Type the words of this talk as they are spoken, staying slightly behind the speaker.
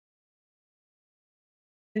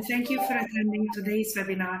And thank you for attending today's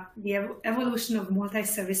webinar, The Evolution of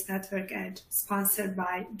Multi-Service Network Edge, sponsored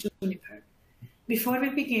by Juniper. Before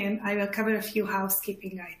we begin, I will cover a few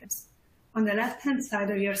housekeeping items. On the left-hand side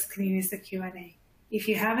of your screen is the Q&A. If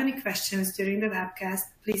you have any questions during the webcast,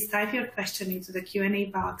 please type your question into the Q&A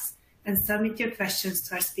box and submit your questions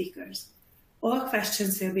to our speakers. All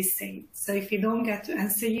questions will be saved, so if we don't get to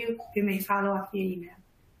answer you, we may follow up via email.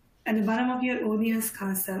 At the bottom of your audience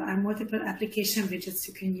console are multiple application widgets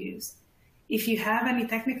you can use. If you have any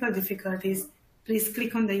technical difficulties, please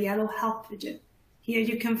click on the yellow Help widget. Here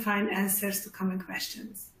you can find answers to common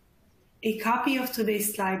questions. A copy of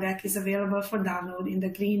today's slide deck is available for download in the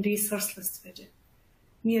green Resource List widget.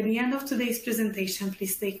 Near the end of today's presentation,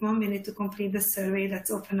 please take 1 minute to complete the survey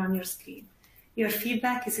that's open on your screen. Your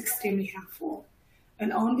feedback is extremely helpful.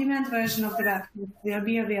 An on-demand version of the webcast will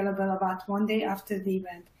be available about 1 day after the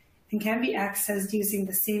event and can be accessed using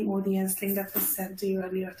the same audience link that was sent to you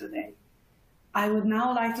earlier today. I would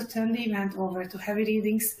now like to turn the event over to Heavy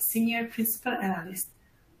Reading's Senior Principal Analyst,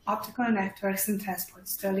 Optical Networks and Transport,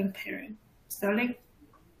 Sterling Perrin. Sterling?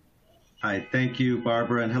 Hi, thank you,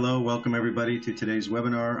 Barbara, and hello. Welcome, everybody, to today's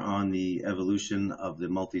webinar on the evolution of the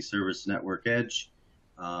multi-service network edge,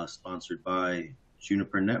 sponsored by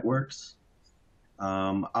Juniper Networks.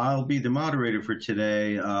 I'll be the moderator for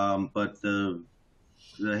today, but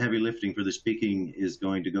the heavy lifting for the speaking is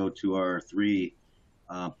going to go to our three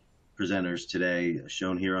presenters today,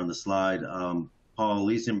 shown here on the slide. Paul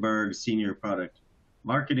Liesenberg, Senior Product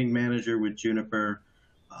Marketing Manager with Juniper,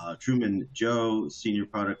 Truman Joe, Senior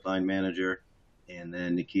Product Line Manager, and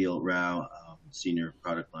then Nikhil Rao, Senior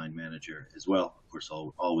Product Line Manager as well, of course,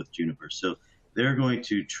 all with Juniper. So they're going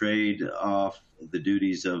to trade off the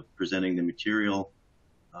duties of presenting the material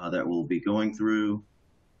that we'll be going through.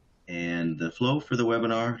 And the flow for the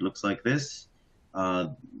webinar looks like this,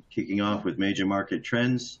 kicking off with major market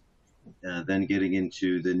trends, then getting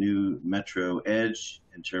into the new Metro Edge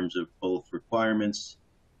in terms of both requirements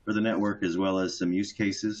for the network as well as some use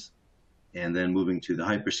cases, and then moving to the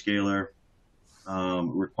hyperscaler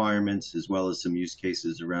requirements as well as some use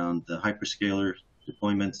cases around the hyperscaler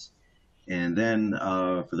deployments. And then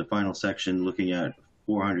for the final section, looking at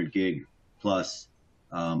 400 gig plus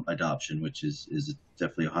adoption, which is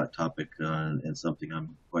definitely a hot topic and something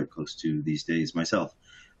I'm quite close to these days myself.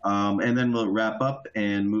 And then we'll wrap up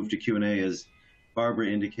and move to Q&A. As Barbara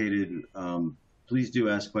indicated, please do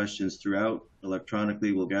ask questions throughout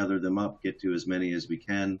electronically. We'll gather them up, get to as many as we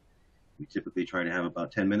can. We typically try to have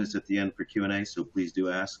about 10 minutes at the end for Q&A, so please do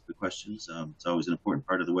ask the questions. It's always an important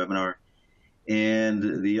part of the webinar.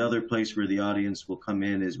 And the other place where the audience will come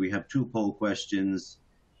in is we have 2 poll questions.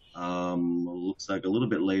 Looks like a little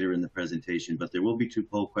bit later in the presentation, but there will be 2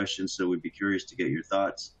 poll questions, so we'd be curious to get your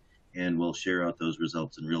thoughts, and we'll share out those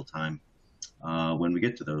results in real time when we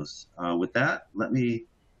get to those. With that, let me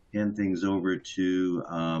hand things over to,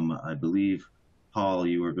 I believe, Paul,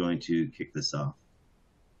 you are going to kick this off.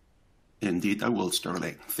 Indeed, I will,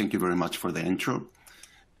 Sterling. Thank you very much for the intro.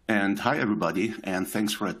 And hi, everybody, and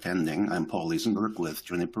thanks for attending. I'm Paul Liesenberg with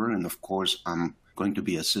Juniper, and of course, I'm going to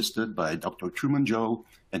be assisted by Dr. Truman Joe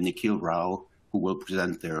and Nikhil Rao, who will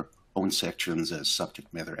present their own sections as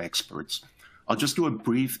subject matter experts. I'll just do a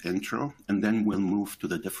brief intro, and then we'll move to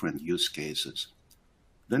the different use cases.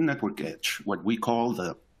 The network edge, what we call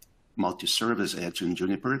the multi-service edge in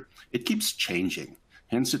Juniper, it keeps changing.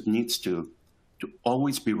 Hence, it needs to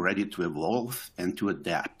always be ready to evolve and to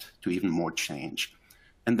adapt to even more change.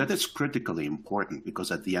 And that is critically important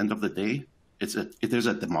because at the end of the day, it is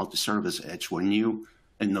at the multi-service edge where new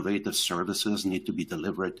innovative services need to be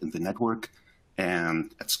delivered in the network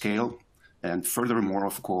and at scale. And furthermore,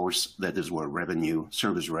 of course, that is where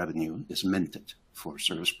service revenue is minted for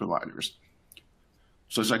service providers.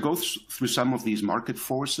 So as I go through some of these market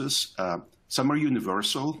forces, some are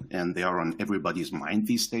universal and they are on everybody's mind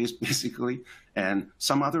these days, basically. And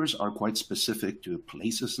some others are quite specific to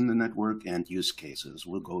places in the network and use cases.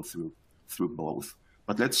 We'll go through both.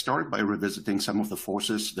 But let's start by revisiting some of the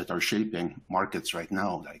forces that are shaping markets right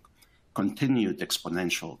now, like continued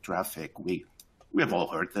exponential traffic. We have all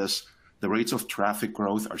heard this. The rates of traffic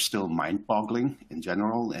growth are still mind-boggling in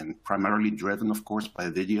general and primarily driven, of course, by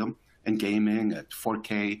video and gaming at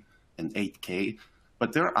 4K and 8K.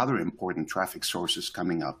 But there are other important traffic sources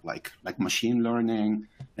coming up, like machine learning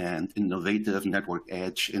and innovative network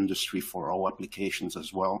edge industry 4.0 applications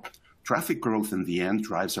as well. Traffic growth in the end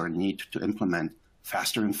drives our need to implement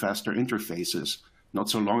faster and faster interfaces. Not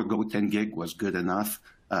so long ago, 10 gig was good enough.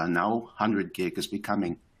 Now 100 gig is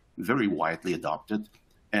becoming very widely adopted.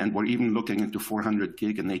 And we're even looking into 400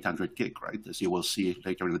 gig and 800 gig, right? As you will see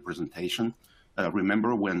later in the presentation.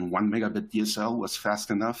 Remember when 1 megabit DSL was fast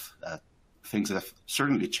enough? Things have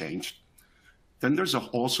certainly changed. Then there's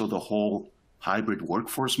also the whole hybrid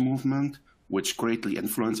workforce movement, which greatly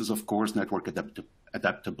influences, of course, network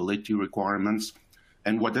adaptability requirements.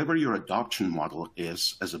 And whatever your adoption model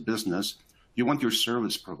is as a business, you want your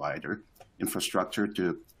service provider infrastructure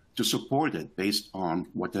to support it based on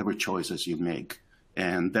whatever choices you make.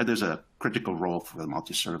 And that is a critical role for the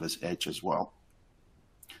multi-service edge as well.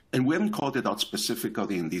 And we haven't called it out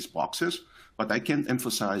specifically in these boxes, but I can't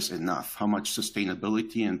emphasize enough how much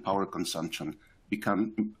sustainability and power consumption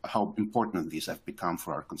how important these have become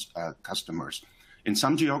for our customers. In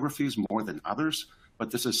some geographies more than others,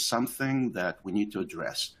 but this is something that we need to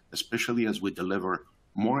address, especially as we deliver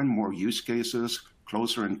more and more use cases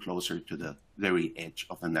closer and closer to the very edge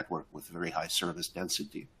of the network with very high service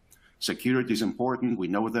density. Security is important, we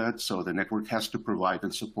know that, so the network has to provide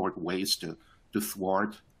and support ways to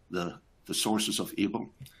thwart the sources of evil.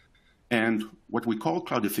 And what we call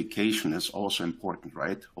cloudification is also important,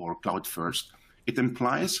 right? Or cloud first. It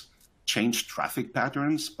implies changed traffic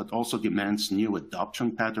patterns, but also demands new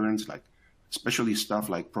adoption patterns, like especially stuff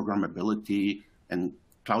like programmability and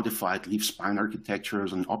cloudified leaf-spine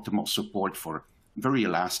architectures and optimal support for very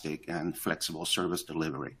elastic and flexible service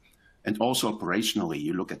delivery. And also operationally,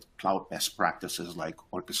 you look at cloud best practices like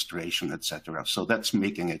orchestration, et cetera. So that's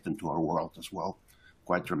making it into our world as well,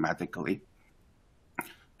 quite dramatically.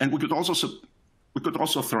 And we could also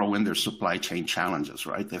throw in their supply chain challenges,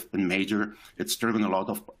 right? They've been major. It's driven a lot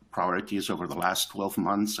of priorities over the last 12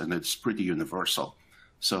 months, and it's pretty universal.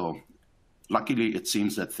 So luckily, it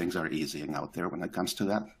seems that things are easing out there when it comes to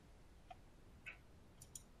that.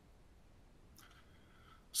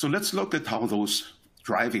 So let's look at how those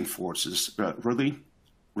driving forces really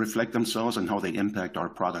reflect themselves and how they impact our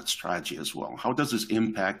product strategy as well. How does this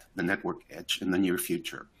impact the network edge in the near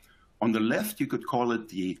future? On the left, you could call it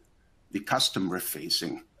the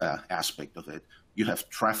customer-facing aspect of it. You have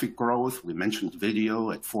traffic growth. We mentioned video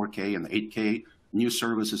at 4K and 8K, new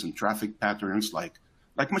services and traffic patterns like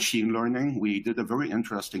machine learning. We did a very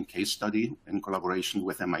interesting case study in collaboration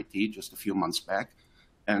with MIT just a few months back.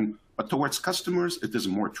 But towards customers, it is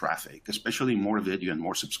more traffic, especially more video and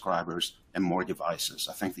more subscribers and more devices.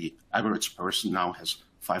 I think the average person now has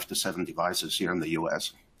 5 to 7 devices here in the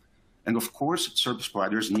US. And of course, service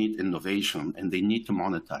providers need innovation and they need to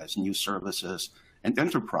monetize new services, and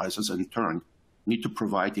enterprises in turn need to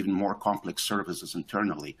provide even more complex services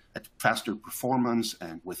internally at faster performance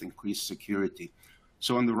and with increased security.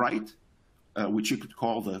 So on the right, which you could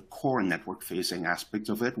call the core network facing aspects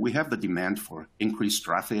of it, we have the demand for increased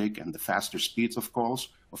traffic and the faster speeds of calls,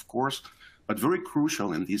 of course, but very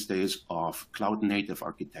crucial in these days of cloud native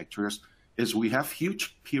architectures is we have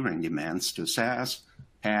huge peering demands to SaaS,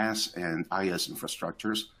 PaaS, and IaaS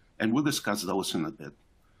infrastructures, and we'll discuss those in a bit.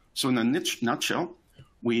 So in a nutshell,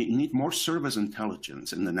 we need more service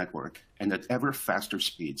intelligence in the network and at ever faster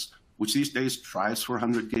speeds, which these days drives for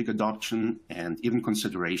 100 gig adoption and even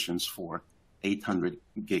considerations for 800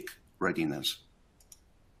 gig readiness.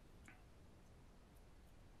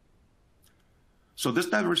 So this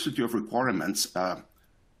diversity of requirements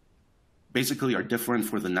basically are different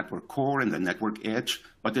for the network core and the network edge,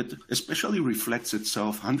 but it especially reflects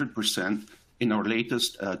itself 100% in our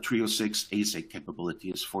latest 306 ASIC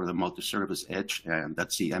capabilities for the multi-service edge, and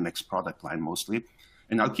that's the MX product line mostly.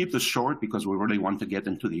 And I'll keep this short because we really want to get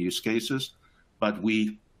into the use cases, but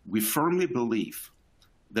we firmly believe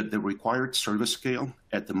that the required service scale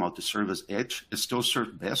at the multi-service edge is still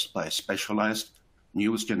served best by a specialized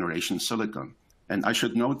newest generation silicon. And I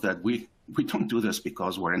should note that we don't do this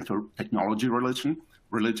because we're into technology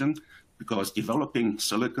religion, because developing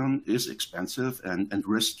silicon is expensive and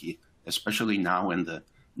risky, especially now in the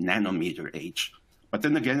nanometer age. But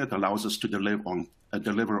then again, it allows us to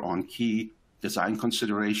deliver on key design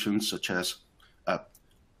considerations, such as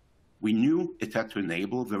we knew it had to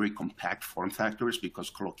enable very compact form factors because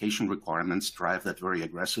colocation requirements drive that very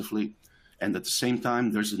aggressively. And at the same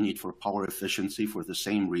time, there's a need for power efficiency for the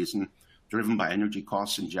same reason, driven by energy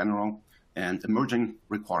costs in general and emerging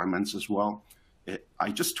requirements as well. I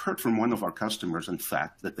just heard from one of our customers, in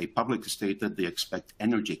fact, that they publicly stated they expect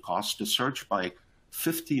energy costs to surge by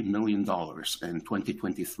 $50 million in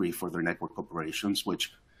 2023 for their network operations,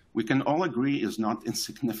 which we can all agree is not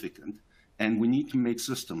insignificant. And we need to make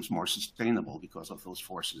systems more sustainable because of those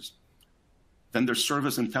forces. Then there's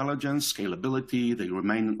service intelligence, scalability. They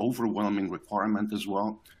remain an overwhelming requirement as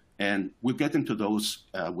well. And we'll get into those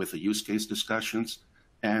with the use case discussions.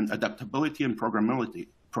 And adaptability and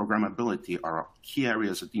programmability are key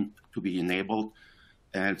areas that need to be enabled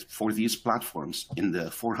and for these platforms in the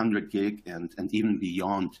 400 gig and even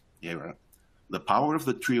beyond era. The power of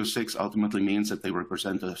the Trio 6 ultimately means that they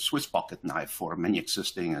represent a Swiss pocket knife for many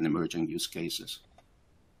existing and emerging use cases.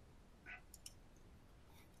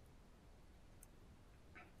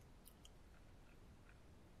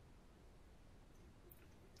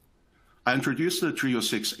 I introduced the Trio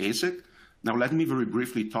 6 ASIC. Now let me very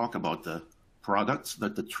briefly talk about the products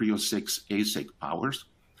that the Trio 6 ASIC powers.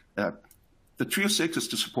 The Trio 6 is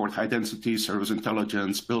to support high-density service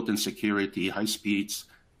intelligence, built-in security, high speeds,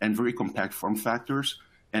 and very compact form factors.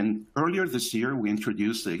 And earlier this year, we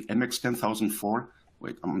introduced the MX10004.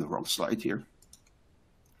 Wait, I'm on the wrong slide here.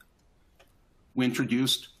 We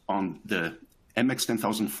introduced on the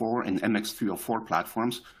MX10004 and MX304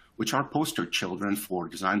 platforms, which are poster children for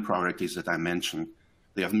design priorities that I mentioned.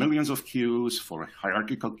 They have millions of queues for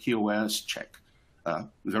hierarchical QoS, check.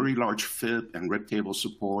 Very large FIP and RIP table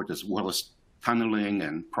support, as well as tunneling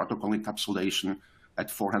and protocol encapsulation at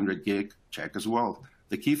 400 gig, check as well.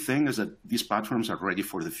 The key thing is that these platforms are ready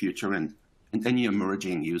for the future and any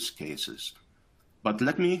emerging use cases. But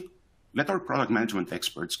let our product management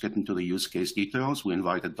experts get into the use case details. We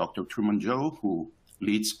invited Dr. Truman Joe, who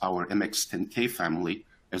leads our MX10K family,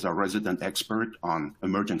 as our resident expert on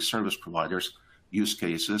emerging service providers use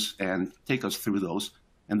cases, and take us through those.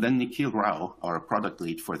 And then Nikhil Rao, our product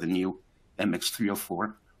lead for the new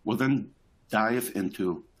MX304, will then dive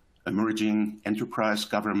into emerging enterprise,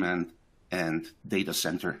 government, and data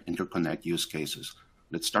center interconnect use cases.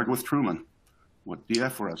 Let's start with Truman. What do you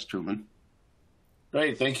have for us, Truman?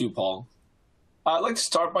 Great, thank you, Paul. I'd like to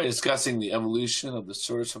start by discussing the evolution of the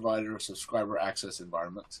service provider subscriber access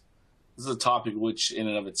environment. This is a topic which, in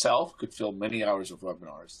and of itself, could fill many hours of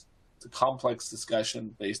webinars. It's a complex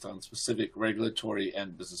discussion based on specific regulatory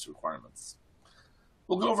and business requirements.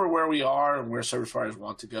 We'll go over where we are and where service providers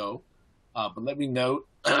want to go, but let me note,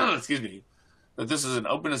 excuse me, that this is an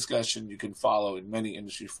open discussion you can follow in many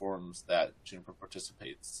industry forums that Juniper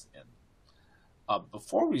participates in.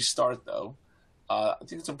 Before we start, though, I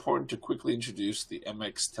think it's important to quickly introduce the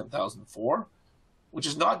MX10004, which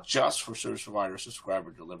is not just for service provider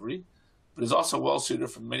subscriber delivery, but is also well suited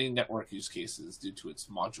for many network use cases due to its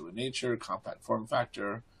modular nature, compact form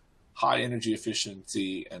factor, high energy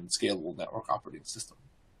efficiency, and scalable network operating system.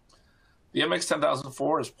 The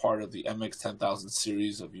MX10004 is part of the MX10000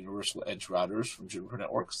 series of universal edge routers from Juniper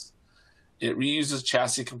Networks. It reuses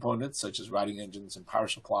chassis components such as routing engines and power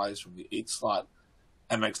supplies from the 8-slot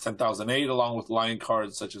MX10008, along with line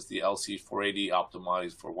cards such as the LC480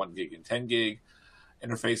 optimized for 1 gig and 10 gig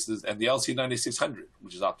interfaces, and the LC9600,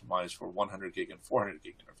 which is optimized for 100 gig and 400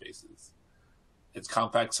 gig interfaces. Its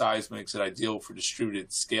compact size makes it ideal for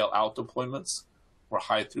distributed scale-out deployments where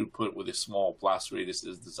high throughput with a small blast radius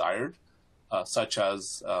is desired, such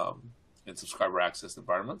as in subscriber access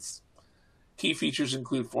environments. Key features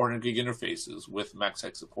include 400 gig interfaces with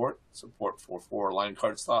MaxX support for 4 line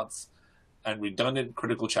card slots, and redundant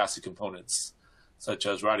critical chassis components such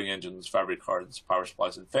as routing engines, fabric cards, power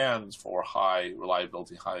supplies, and fans for high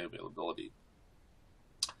reliability, high availability.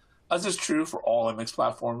 As is true for all MX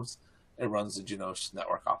platforms, it runs the Junos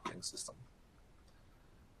network operating system.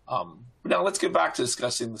 Now let's get back to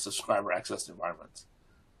discussing the subscriber access environment.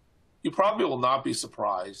 You probably will not be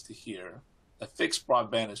surprised to hear that fixed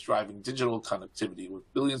broadband is driving digital connectivity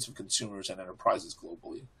with billions of consumers and enterprises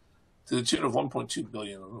globally, to the tune of 1.2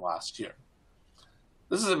 billion in the last year.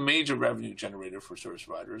 This is a major revenue generator for service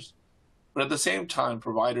providers, but at the same time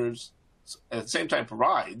provides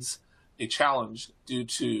a challenge due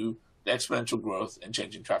to the exponential growth and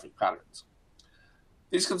changing traffic patterns.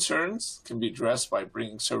 These concerns can be addressed by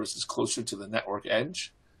bringing services closer to the network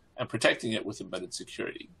edge and protecting it with embedded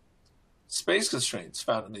security. Space constraints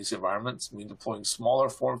found in these environments mean deploying smaller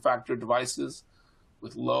form factor devices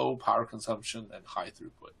with low power consumption and high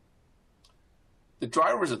throughput. The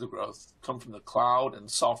drivers of the growth come from the cloud and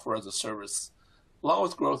software as a service, along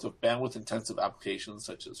with growth of bandwidth-intensive applications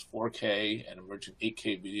such as 4K and emerging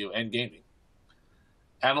 8K video and gaming.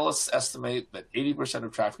 Analysts estimate that 80%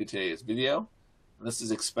 of traffic today is video, and this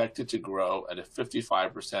is expected to grow at a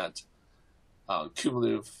 55%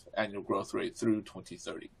 cumulative annual growth rate through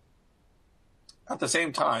 2030. At the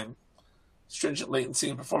same time, stringent latency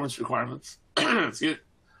and performance requirements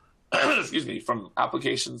excuse me, from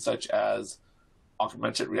applications such as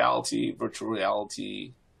augmented reality, virtual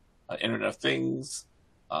reality, Internet of Things,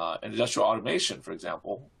 and industrial automation, for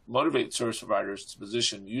example, motivate service providers to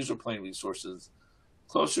position user plane resources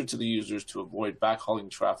closer to the users to avoid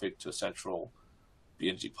backhauling traffic to a central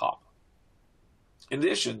BNG POP. In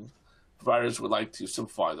addition, providers would like to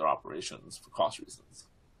simplify their operations for cost reasons.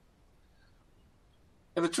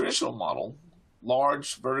 In the traditional model,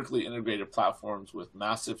 Large, vertically integrated platforms with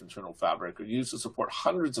massive internal fabric are used to support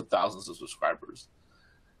hundreds of thousands of subscribers.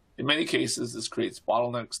 In many cases, this creates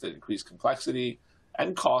bottlenecks that increase complexity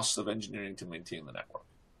and costs of engineering to maintain the network.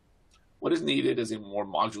 What is needed is a more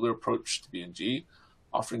modular approach to BNG,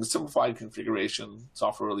 offering simplified configuration,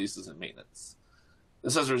 software releases, and maintenance.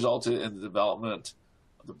 This has resulted in the development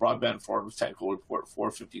of the Broadband Forum's Technical Report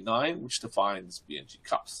 459, which defines BNG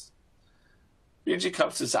cups. BNG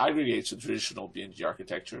cups disaggregates the traditional BNG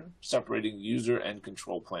architecture, separating user and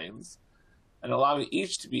control planes, and allowing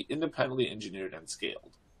each to be independently engineered and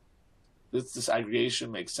scaled. This disaggregation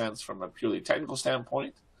makes sense from a purely technical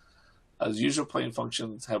standpoint, as user plane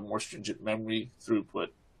functions have more stringent memory, throughput,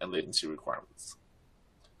 and latency requirements.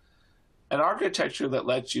 An architecture that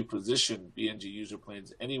lets you position BNG user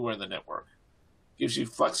planes anywhere in the network gives you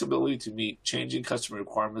flexibility to meet changing customer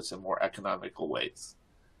requirements in more economical ways.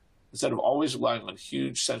 Instead of always relying on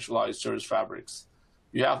huge centralized service fabrics,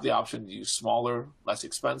 you have the option to use smaller, less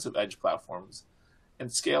expensive edge platforms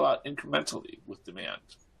and scale out incrementally with demand.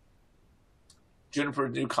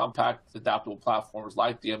 Juniper's new compact adaptable platforms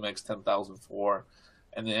like the MX10004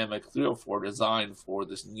 and the MX304 are designed for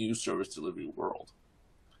this new service delivery world.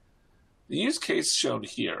 The use case shown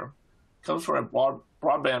here comes from a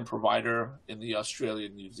broadband provider in the Australia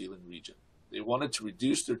and New Zealand region. They wanted to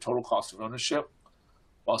reduce their total cost of ownership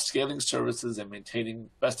while scaling services and maintaining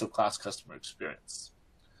best-of-class customer experience.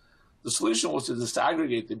 The solution was to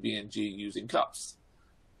disaggregate the BNG using cups.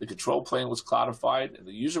 The control plane was cloudified, and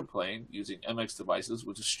the user plane, using MX devices,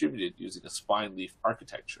 was distributed using a spine leaf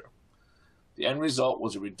architecture. The end result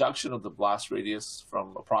was a reduction of the blast radius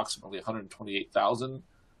from approximately 128,000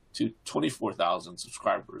 to 24,000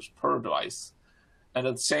 subscribers per device, and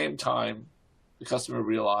at the same time, the customer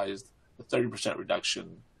realized a 30%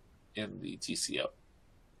 reduction in the TCO.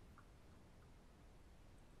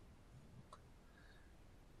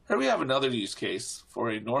 Here we have another use case for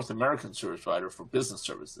a North American service provider for business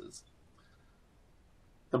services.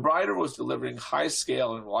 The provider was delivering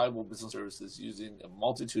high-scale and reliable business services using a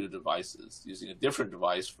multitude of devices, using a different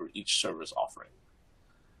device for each service offering.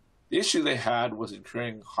 The issue they had was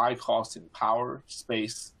incurring high costs in power,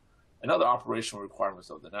 space, and other operational requirements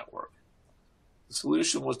of the network. The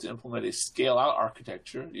solution was to implement a scale-out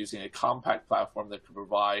architecture using a compact platform that could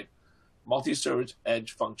provide multi-service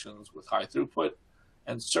edge functions with high throughput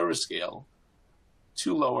and service scale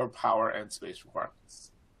to lower power and space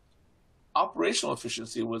requirements. Operational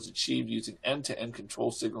efficiency was achieved using end-to-end control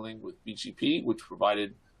signaling with BGP, which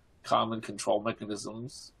provided common control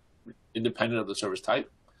mechanisms independent of the service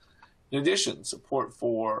type. In addition, support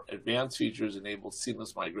for advanced features enabled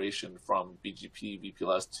seamless migration from BGP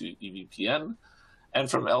VPLS to EVPN and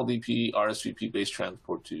from LDP RSVP-based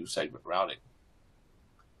transport to segment routing.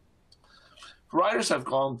 Providers have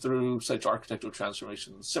gone through such architectural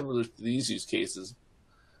transformations similar to these use cases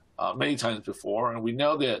many times before, and we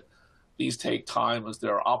know that these take time as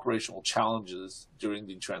there are operational challenges during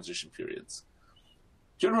the transition periods.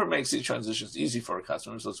 Juniper makes these transitions easy for our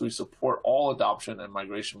customers as we support all adoption and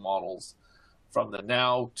migration models from the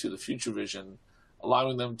now to the future vision,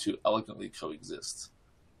 allowing them to elegantly coexist.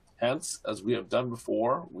 Hence, as we have done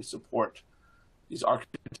before, we support these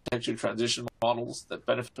architecture transition models that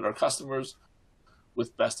benefit our customers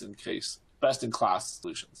with best-in-class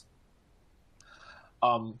solutions.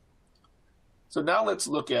 So now let's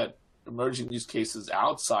look at emerging use cases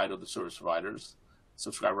outside of the service providers,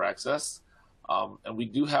 subscriber access. And we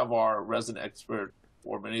do have our resident expert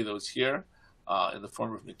for many of those here in the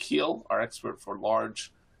form of Nikhil, our expert for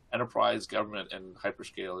large enterprise, government, and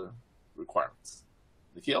hyperscaler requirements.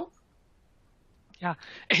 Nikhil? Yeah.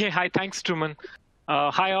 Hey, hi, thanks, Truman.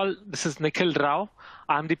 Hi, all. This is Nikhil Rao.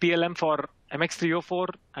 I'm the PLM for MX304,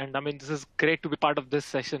 and this is great to be part of this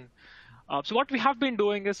session. So what we have been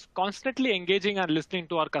doing is constantly engaging and listening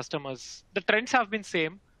to our customers. The trends have been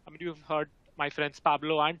same. You've heard my friends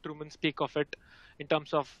Pablo and Truman speak of it in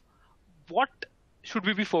terms of what should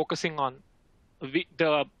we be focusing on.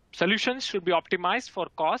 The solutions should be optimized for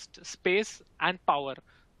cost, space, and power.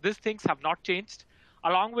 These things have not changed.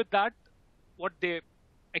 Along with that, what the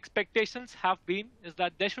expectations have been is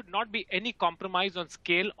that there should not be any compromise on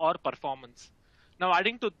scale or performance. Now,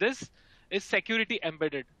 adding to this is security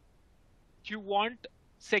embedded. You want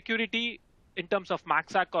security in terms of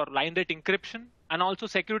MACsec or line rate encryption, and also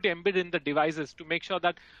security embedded in the devices to make sure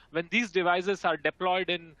that when these devices are deployed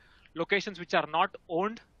in locations which are not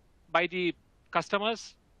owned by the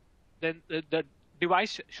customers, then the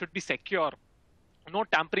device should be secure. No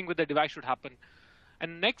tampering with the device should happen.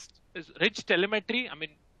 And next is rich telemetry.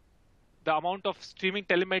 The amount of streaming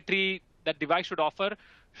telemetry that device should offer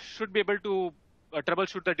should be able to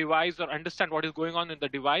troubleshoot the device or understand what is going on in the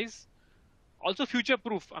device. Also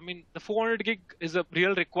future-proof. I mean, the 400 gig is a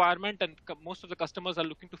real requirement, and most of the customers are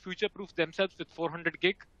looking to future-proof themselves with 400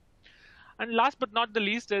 gig. And last but not the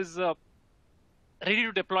least is ready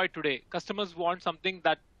to deploy today. Customers want something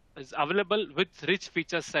that is available with rich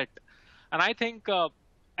feature set. And I think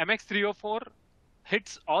MX304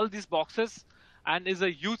 hits all these boxes and is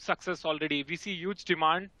a huge success already. We see huge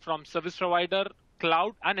demand from service provider,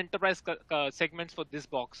 cloud, and enterprise segments for this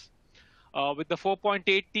box. With the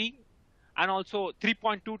 4.8T and also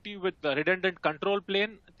 3.2T with the redundant control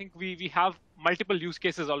plane, I think we have multiple use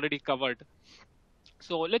cases already covered.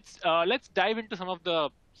 So let's dive into some of the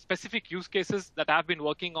specific use cases that I've been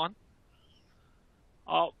working on.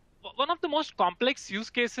 One of the most complex use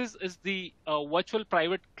cases is the virtual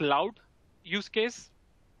private cloud use case.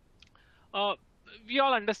 We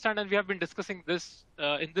all understand, and we have been discussing this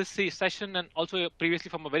in this session and also previously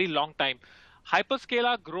from a very long time.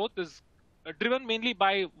 Hyperscaler growth is driven mainly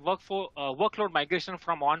by workload migration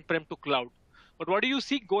from on-prem to cloud. But what do you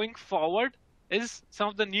see going forward is some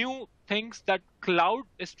of the new things that cloud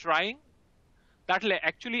is trying that will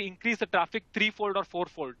actually increase the traffic threefold or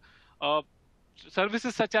fourfold.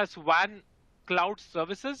 Services such as WAN cloud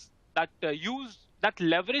services that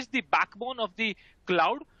leverage the backbone of the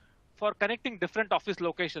cloud for connecting different office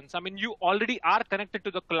locations. I mean, you already are connected to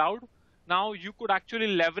the cloud. Now you could actually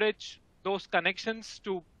leverage those connections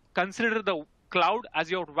to consider the cloud as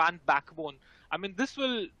your WAN backbone. I mean, this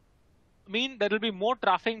will mean there will be more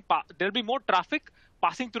traffic. There will be more traffic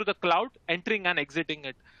passing through the cloud, entering and exiting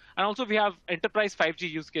it. And also we have enterprise 5G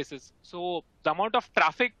use cases. So the amount of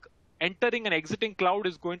traffic entering and exiting cloud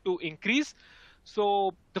is going to increase.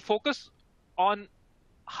 So the focus on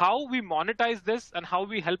how we monetize this and how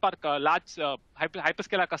we help our large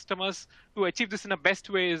hyperscaler customers to achieve this in a best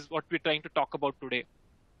way is what we're trying to talk about today.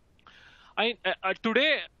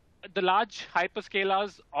 Today, the large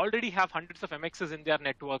hyperscalers already have hundreds of MXs in their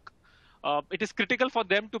network. It is critical for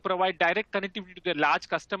them to provide direct connectivity to their large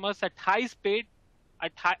customers at high speed,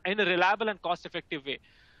 in a reliable and cost-effective way.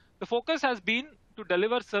 The focus has been to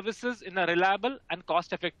deliver services in a reliable and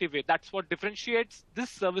cost-effective way. That's what differentiates these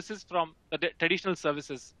services from the traditional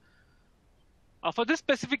services. For this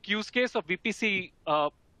specific use case of VPC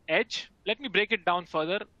Edge, let me break it down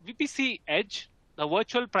further. VPC Edge, the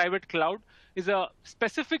virtual private cloud, is a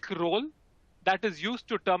specific role that is used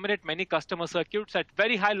to terminate many customer circuits at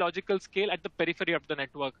very high logical scale at the periphery of the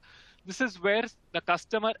network. This is where the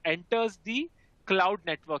customer enters the cloud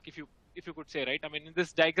network, if you could say, right? I mean, in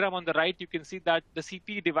this diagram on the right, you can see that the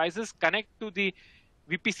CPE devices connect to the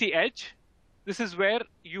VPC Edge. This is where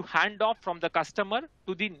you hand off from the customer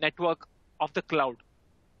to the network of the cloud.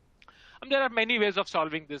 And there are many ways of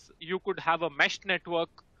solving this. You could have a meshed network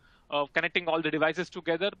connecting all the devices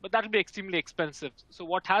together, but that will be extremely expensive. So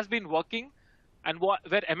what has been working and where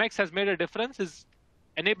MX has made a difference is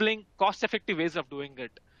enabling cost-effective ways of doing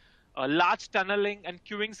it. A large tunneling and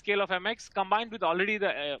queuing scale of MX combined with already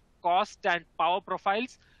the cost and power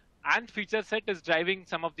profiles and feature set is driving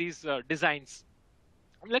some of these designs.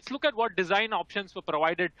 Let's look at what design options were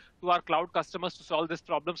provided to our cloud customers to solve these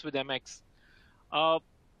problems with MX.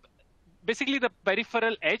 Basically, the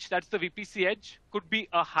peripheral edge, that's the VPC edge, could be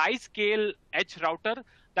a high-scale edge router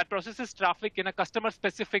that processes traffic in a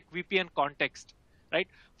customer-specific VPN context, right?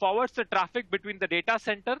 Forwards the traffic between the data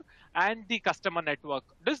center and the customer network.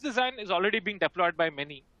 This design is already being deployed by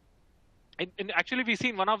many. Actually, we see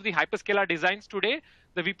in one of the hyperscaler designs today,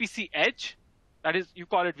 the VPC edge, that is, you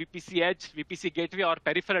call it VPC edge, VPC gateway, or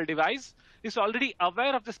peripheral device, is already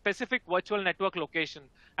aware of the specific virtual network location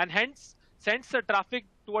and hence sends the traffic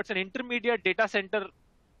towards an intermediate data center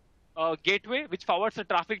gateway, which forwards the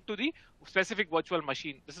traffic to the specific virtual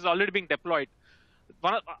machine. This is already being deployed.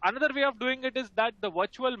 Another way of doing it is that the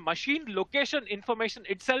virtual machine location information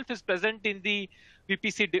itself is present in the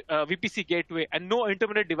VPC gateway, and no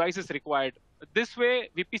intermediate device is required. This way,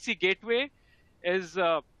 VPC gateway has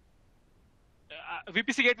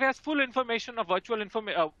full information of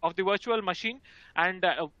of the virtual machine and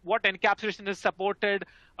what encapsulation is supported,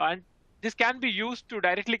 and this can be used to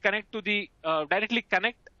directly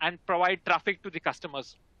connect and provide traffic to the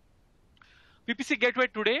customers. VPC gateway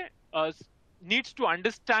today needs to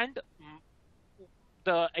understand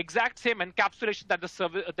the exact same encapsulation that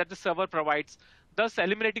the server provides, thus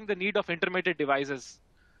eliminating the need of intermediate devices.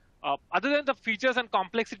 Other than the features and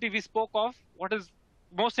complexity we spoke of, what is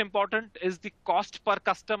most important is the cost per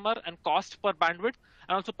customer and cost per bandwidth,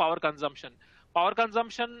 and also power consumption. Power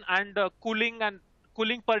consumption and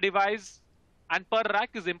cooling per device and per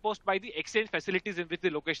rack is imposed by the exchange facilities in which the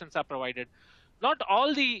locations are provided. Not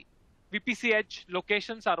all the VPC edge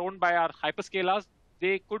locations are owned by our hyperscalers.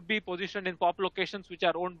 They could be positioned in POP locations which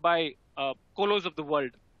are owned by colos of the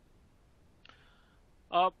world.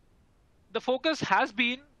 The focus has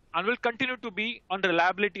been and will continue to be on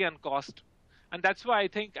reliability and cost. And that's why I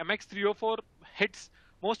think MX304 hits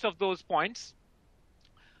most of those points.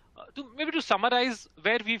 Maybe to summarize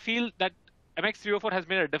where we feel that MX304 has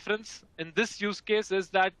made a difference in this use case is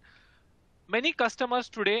that many customers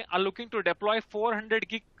today are looking to deploy 400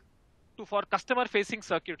 gig for customer-facing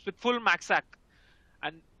circuits with full maxac.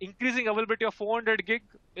 And increasing availability of 400 gig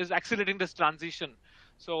is accelerating this transition.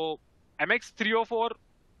 So MX304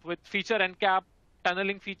 with feature encap,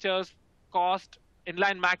 tunneling features, cost,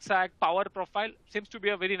 inline maxac, power profile seems to be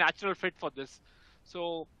a very natural fit for this.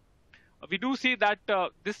 So we do see that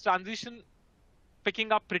this transition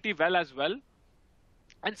picking up pretty well as well.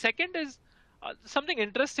 And second is something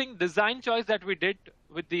interesting design choice that we did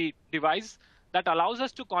with the device that allows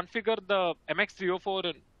us to configure the MX304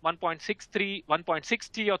 in 1.63,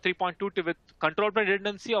 1.6T or 3.2T with control plane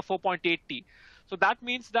redundancy of 4.8T. So that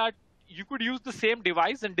means that you could use the same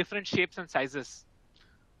device in different shapes and sizes.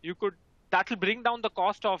 That will bring down the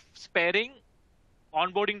cost of sparing,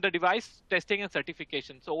 onboarding the device, testing and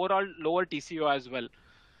certification. So overall lower TCO as well.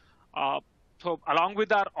 So along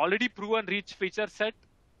with our already proven reach feature set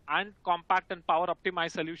and compact and power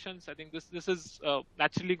optimized solutions, I think this is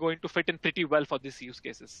naturally going to fit in pretty well for these use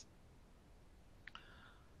cases.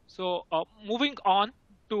 So moving on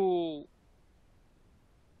to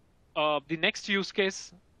the next use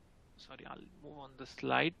case. Sorry, I'll move on the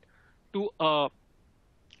slide to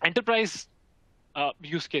enterprise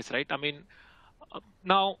use case, right? I mean,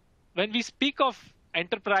 now when we speak of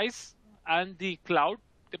enterprise and the cloud,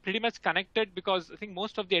 they're pretty much connected because I think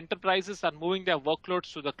most of the enterprises are moving their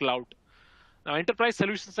workloads to the cloud. Now, enterprise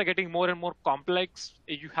solutions are getting more and more complex.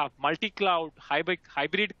 You have multi-cloud,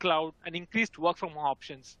 hybrid cloud, and increased work from home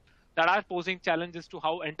options that are posing challenges to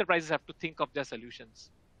how enterprises have to think of their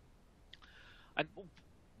solutions. And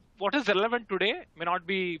what is relevant today may not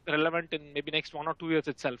be relevant in maybe next 1 or 2 years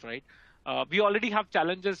itself, right? We already have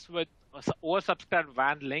challenges with oversubscribed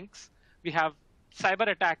WAN links. We have cyber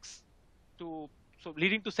attacks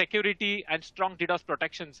leading to security and strong DDoS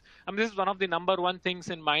protections. I mean, this is one of the #1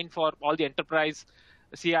 things in mind for all the enterprise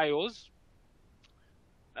CIOs.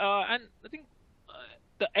 And I think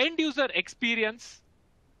the end user experience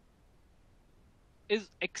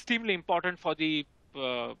is extremely important for the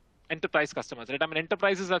enterprise customers, right? I mean,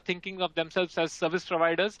 enterprises are thinking of themselves as service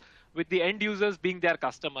providers with the end users being their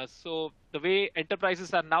customers. So the way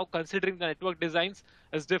enterprises are now considering the network designs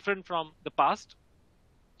is different from the past.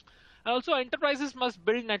 And also, enterprises must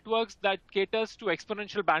build networks that caters to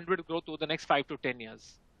exponential bandwidth growth over the next 5 to 10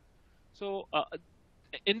 years. So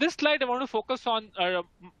in this slide, I want to focus on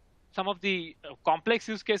some of the complex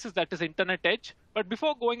use cases, that is Internet Edge. But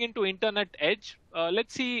before going into Internet Edge,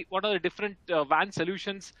 let's see what are the different WAN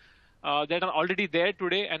solutions that are already there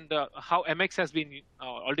today and how MX has been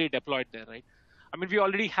already deployed there, right? I mean, we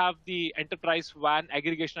already have the enterprise WAN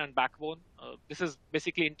aggregation and backbone. This is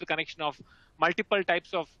basically interconnection of multiple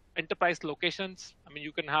types of enterprise locations. I mean,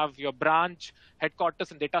 you can have your branch,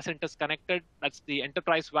 headquarters, and data centers connected. That's the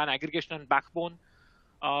enterprise WAN aggregation and backbone.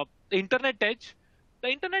 The Internet Edge. The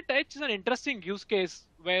Internet Edge is an interesting use case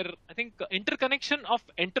where I think interconnection of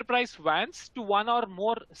enterprise WANs to one or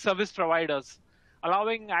more service providers,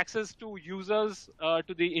 allowing access to users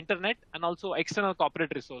to the internet and also external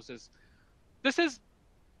corporate resources. This is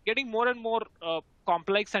getting more and more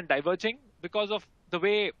complex and diverging because of the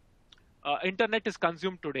way internet is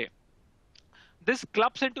consumed today. This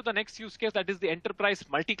clubs into the next use case, that is the enterprise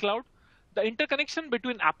multi-cloud. The interconnection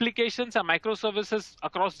between applications and microservices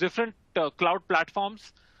across different cloud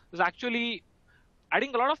platforms is actually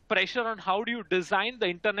adding a lot of pressure on how do you design the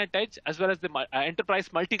Internet Edge as well as the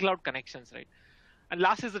enterprise multi-cloud connections, right? And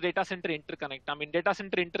last is the data center interconnect. I mean, data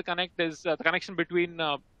center interconnect is the connection between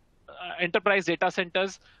enterprise data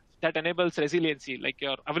centers that enables resiliency, like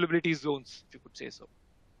your availability zones, if you could say so.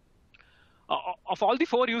 Of all the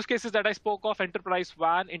 4 use cases that I spoke of, enterprise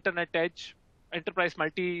WAN, Internet Edge, enterprise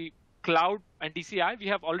multi-cloud, and DCI, we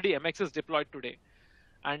have already MXs deployed today.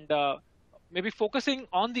 And maybe focusing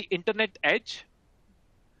on the Internet Edge,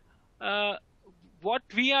 what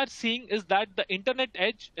we are seeing is that the Internet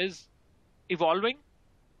Edge is evolving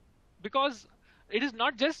because it is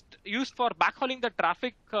not just used for backhauling the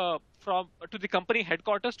traffic to the company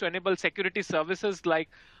headquarters to enable security services like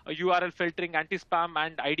URL filtering, anti-spam,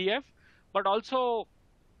 and IDF, but also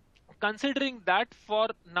considering that for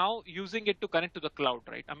now using it to connect to the cloud,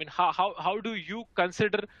 right? I mean, how do you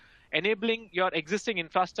consider enabling your existing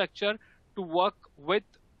infrastructure to work with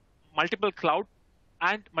multiple cloud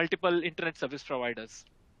and multiple internet service providers.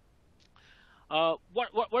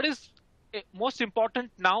 What is most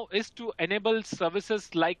important now is to enable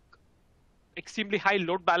services like extremely high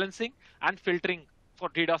load balancing and filtering for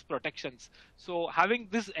DDoS protections. So having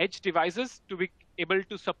these edge devices to be able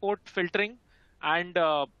to support filtering and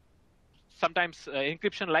sometimes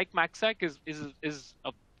encryption like MACsec is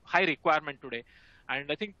a high requirement today.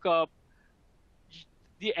 And I think the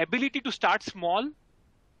ability to start small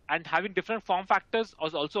and having different form factors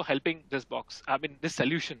is also helping this box, this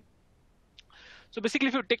solution. So basically,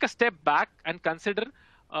 if you take a step back and consider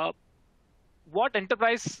what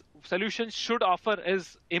enterprise solutions should offer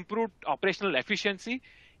is improved operational efficiency,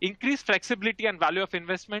 increased flexibility and value of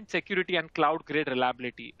investment, security, and cloud-grade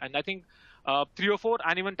reliability. And I think 304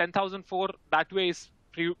 and even 10,004 that way is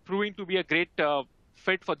proving to be a great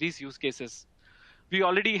fit for these use cases. We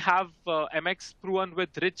already have MX proven with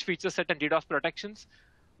rich feature set and DDoS protections,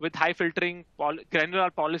 with high filtering,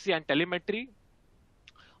 granular policy, and telemetry.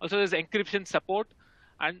 Also, there's encryption support.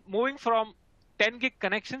 And moving from 10 gig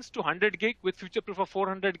connections to 100 gig with future proof of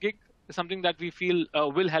 400 gig is something that we feel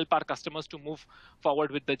will help our customers to move forward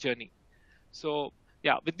with the journey. So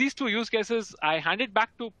yeah, with these two use cases, I hand it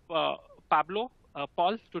back to Paul,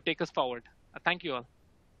 to take us forward. Thank you all.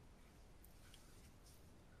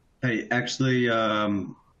 Hey, actually,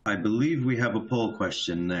 I believe we have a poll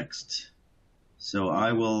question next. So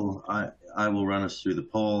I will run us through the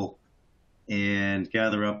poll and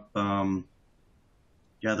gather up the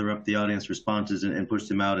audience responses and push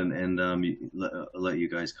them out and let you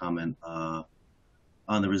guys comment on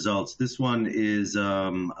the results. This one is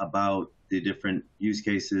about the different use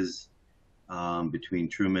cases between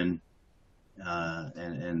Truman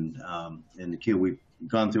and Nikhil. We've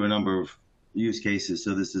gone through a number of use cases,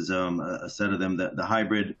 so this is a set of them. The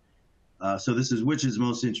hybrid. So this is which is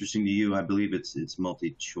most interesting to you. I believe it's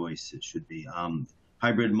multi-choice. It should be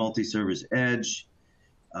hybrid multi-service edge.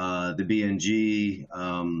 The BNG,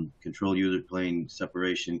 control user plane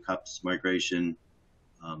separation, cups migration,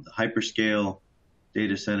 the hyperscale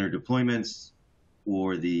data center deployments,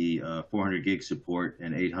 or the 400 gig support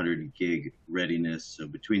and 800 gig readiness. So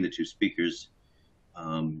between the two speakers,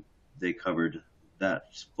 they covered that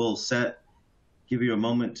full set. Give you a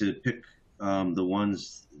moment to pick the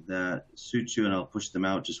ones that suit you, and I'll push them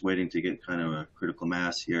out, just waiting to get kind of a critical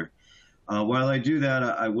mass here. While I do that,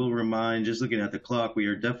 I will remind, just looking at the clock, we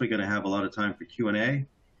are definitely going to have a lot of time for Q&A,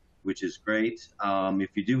 which is great. If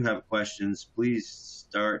you do have questions, please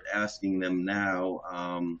start asking them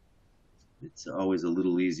now. It's always a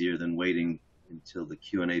little easier than waiting until the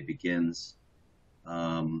Q&A begins.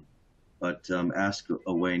 But ask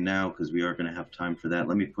away now, because we are going to have time for that.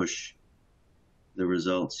 Let me push the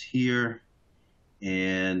results here.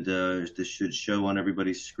 And this should show on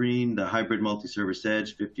everybody's screen. The hybrid multi-service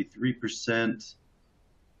edge, 53%,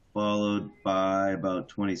 followed by about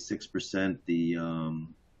 26% the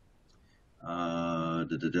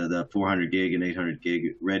 400 gig and 800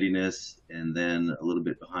 gig readiness, and then a little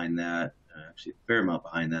bit behind that, actually a fair amount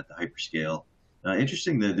behind that, the hyperscale.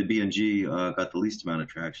 Interesting that the BNG got the least amount of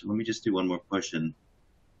traction. Let me just do one more push, and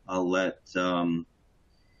I'll let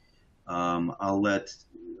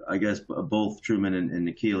I guess both Truman and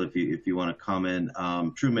Nikhil, if you want to comment.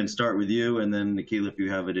 Truman, start with you, and then Nikhil, if you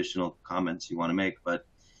have additional comments you want to make. But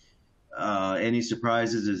any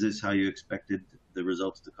surprises? Is this how you expected the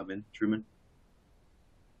results to come in, Truman?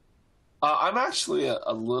 I'm actually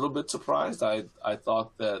a little bit surprised. I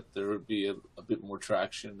thought that there would be a bit more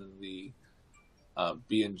traction in the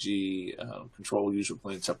BNG control user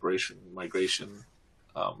plane separation migration,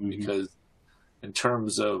 because in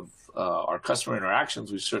terms of our customer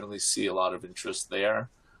interactions, we certainly see a lot of interest there.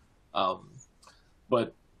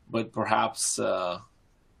 But perhaps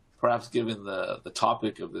given the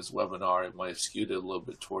topic of this webinar, it might have skewed it a little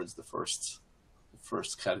bit towards the first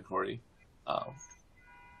category. But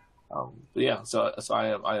yeah, so I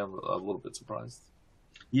am a little bit surprised.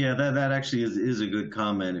 Yeah, that actually is a good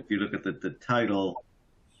comment. If you look at the title,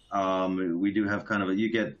 we do have kind of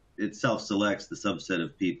it self-selects the subset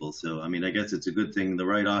of people. So, I mean, I guess it's a good thing the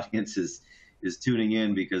right audience is tuning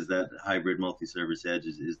in, because that hybrid multi-service edge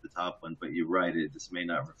is the top one. But you're right, this may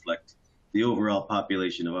not reflect the overall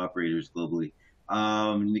population of operators globally.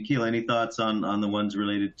 Nikhil, any thoughts on the ones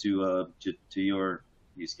related to your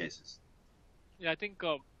use cases? Yeah, I think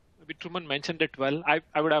maybe Truman mentioned it well.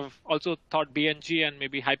 I would have also thought BNG and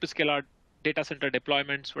maybe hyperscaler data center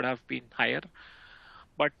deployments would have been higher.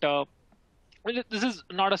 But this is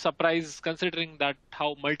not a surprise, considering that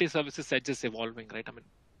how multi-services edge is evolving, right? I mean,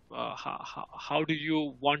 how do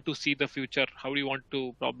you want to see the future? How do you want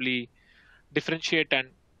to probably differentiate? And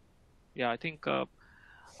yeah, I think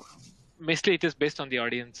mostly it is based on the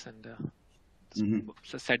audience and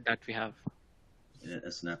it's a set that we have.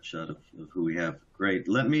 A snapshot of who we have. Great.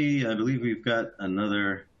 I believe we've got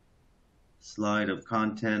another slide of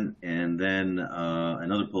content and then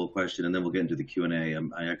another poll question, and then we'll get into the Q&A.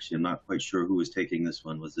 I'm not quite sure who was taking this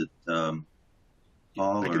one. Was it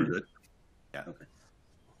Paul? I can do it. Yeah. Okay.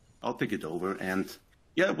 I'll take it over. And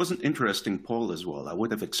yeah, it was an interesting poll as well. I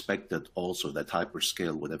would have expected also that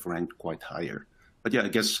hyperscale would have ranked quite higher. But yeah, I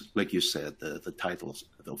guess, like you said, the titles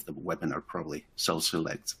of the webinar probably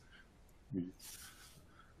self-select.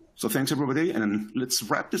 So thanks, everybody. And let's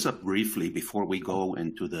wrap this up briefly before we go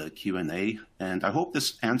into the Q&A. And I hope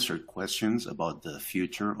this answered questions about the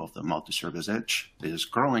future of the multi-service edge. It is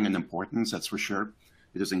growing in importance, that's for sure.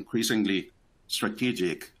 It is increasingly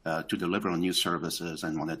strategic to deliver on new services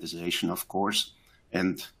and monetization, of course.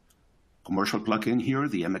 And commercial plug-in here,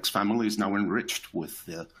 the MX family is now enriched with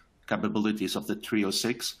the capabilities of the Trio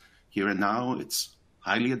 6. Here and now, it's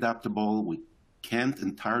highly adaptable. We can't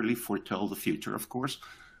entirely foretell the future, of course,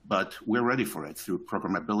 but we're ready for it through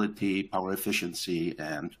programmability, power efficiency,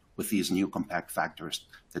 and with these new compact factors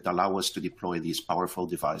that allow us to deploy these powerful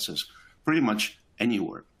devices pretty much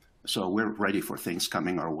anywhere. So we're ready for things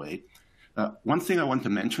coming our way. One thing I want to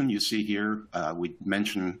mention, you see here, we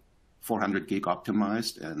mentioned 400 gig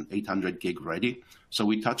optimized and 800 gig ready. So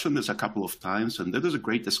we touched on this a couple of times, and that is a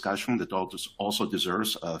great discussion that also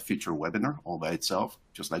deserves a future webinar all by itself,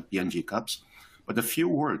 just like BNG cups. But a few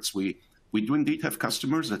words, we do indeed have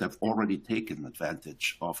customers that have already taken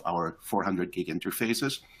advantage of our 400 gig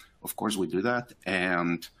interfaces. Of course, we do that.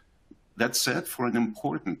 And that said, for an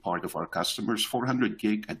important part of our customers, 400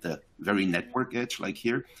 gig at the very network edge, like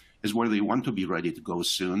here, is where they want to be ready to go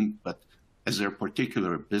soon, but as their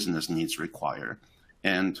particular business needs require,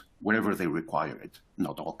 and wherever they require it.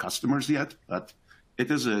 Not all customers yet, but it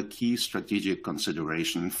is a key strategic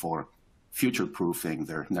consideration for future-proofing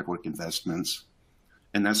their network investments.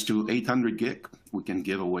 And as to 800 gig, we can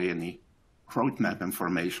give away any roadmap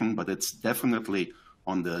information, but it's definitely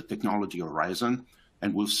on the technology horizon,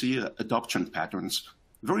 and we'll see adoption patterns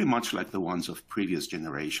very much like the ones of previous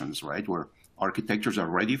generations, right? Where architectures are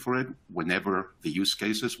ready for it whenever the use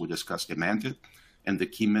cases we discussed demand it. And the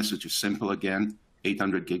key message is simple again,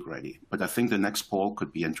 800 gig ready. But I think the next poll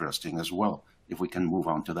could be interesting as well, if we can move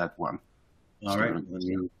on to that one. All right.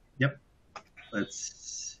 Yep.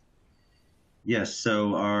 Yes,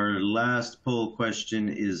 so our last poll question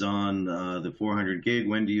is on the 400 gig.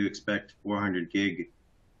 When do you expect 400 gig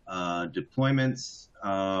deployments?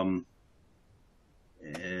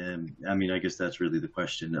 And I mean, I guess that's really the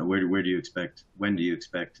question. When do you expect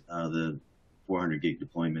the 400 gig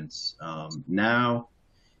deployments? Now,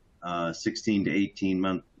 16 to 18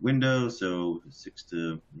 month window, so 6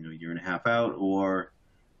 to year and a half out, or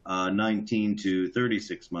 19 to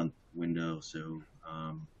 36 month window, so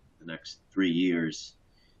the next 3 years.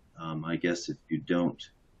 I guess if you don't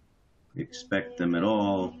expect them at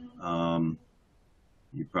all,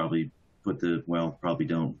 you probably put probably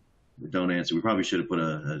don't answer. We probably should have put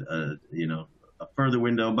a further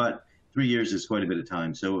window, but 3 years is quite a bit of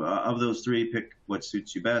time. So of those three, pick what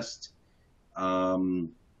suits you best,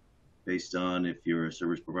 based on if you're a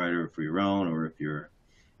service provider for your own, or if you're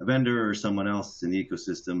a vendor or someone else in the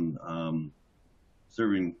ecosystem,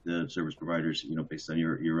 serving the service providers, based on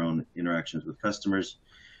your own interactions with customers.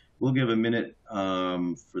 We'll give a minute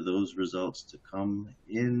for those results to come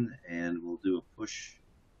in, and we'll do a push.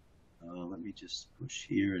 Let me just push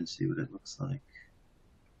here and see what it looks like.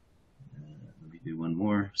 Let me do one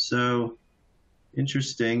more. So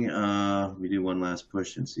interesting. We do one last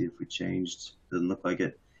push and see if we changed. Doesn't look like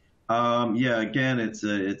it. Yeah, again, it's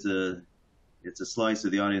a slice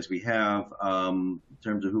of the audience we have. In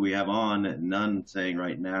terms of who we have on, none saying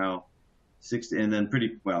right now. 60, and then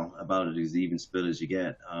pretty well about it is even split as you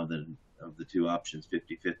get of the two options,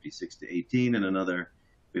 50-50, 6 to 18, and another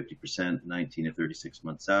 50%, 19 to 36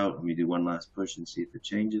 months out. Let me do one last push and see if it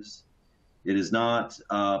changes. It is not.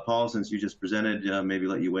 Paul, since you just presented, maybe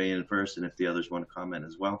let you weigh in first, and if the others want to comment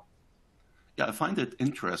as well. Yeah, I find it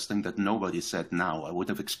interesting that nobody said now. I would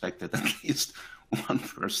have expected at least one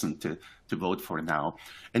person to vote for now.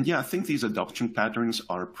 And yeah, I think these adoption patterns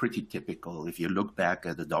are pretty typical. If you look back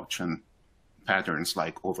at adoption patterns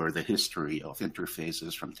like over the history of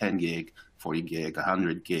interfaces from 10 gig, 40 gig,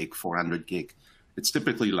 100 gig, 400 gig, it's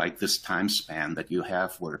typically like this time span that you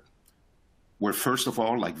have where first of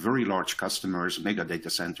all, like very large customers, mega data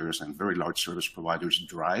centers, and very large service providers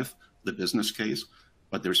drive the business case,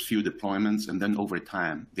 but there's few deployments, and then over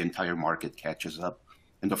time, the entire market catches up.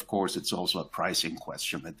 And of course, it's also a pricing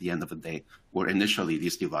question at the end of the day, where initially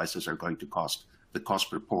these devices are going to cost the cost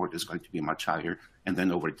per port is going to be much higher. And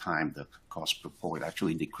then over time, the cost per port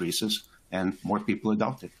actually decreases and more people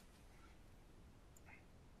adopt it.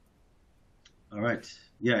 All right.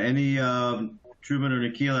 Yeah. Any Truman or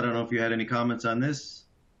Nikhil? I don't know if you had any comments on this.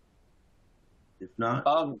 If not,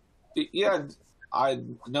 yeah, I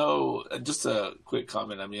know. Just a quick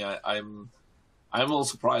comment. I mean, I'm a little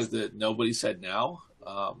surprised that nobody said now.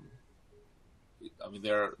 I mean,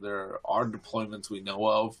 there are deployments we know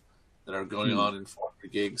of that are going on in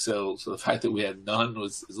 400 gigs. So the fact that we had none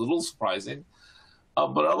is a little surprising.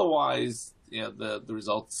 But otherwise, you know, the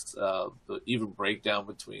results, the even breakdown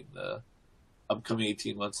between the upcoming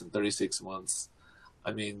 18 months and 36 months.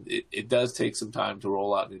 I mean, it does take some time to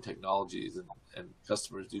roll out new technologies, and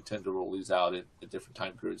customers do tend to roll these out at different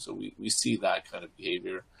time periods. So we see that kind of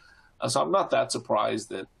behavior. So I'm not that surprised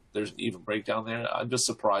that there's an even breakdown there. I'm just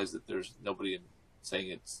surprised that there's nobody saying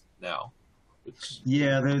it's now.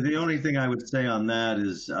 Yeah, the only thing I would say on that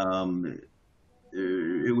is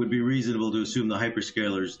it would be reasonable to assume the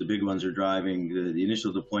hyperscalers, the big ones, are driving the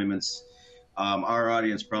initial deployments. Our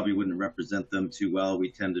audience probably wouldn't represent them too well. We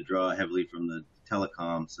tend to draw heavily from the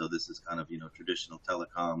telecom, so this is kind of, you know, traditional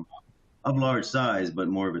telecom of large size, but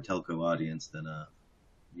more of a telco audience than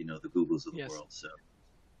you know, the Googles of the world. So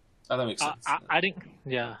that makes sense. I think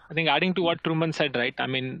adding to what Truman said, right? I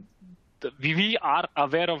mean, we are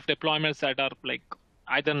aware of deployments that are like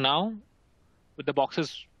either now with the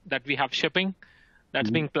boxes that we have shipping, that's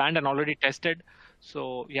being planned and already tested.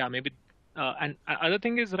 So yeah, maybe. And other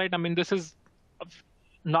thing is, right, I mean, this is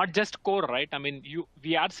not just core, right? I mean,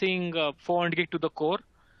 we are seeing 400 gig to the core,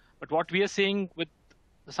 but what we are seeing with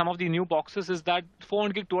some of the new boxes is that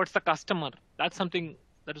 400 gig towards the customer. That's something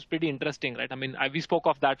that is pretty interesting, right? I mean, we spoke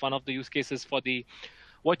of that, one of the use cases for the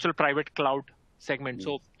virtual private cloud segment.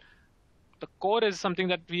 So the core is something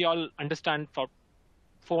that we all understand for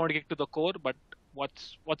 400 gig to the core, but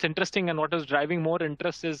what's interesting and what is driving more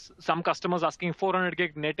interest is some customers asking 400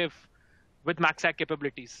 gig native with MaxSAC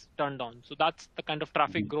capabilities turned on. So that's the kind of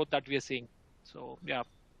traffic growth that we are seeing. So yeah,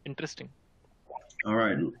 interesting. All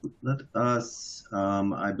right, let us,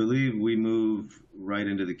 I believe we move right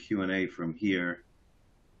into the Q&A from here.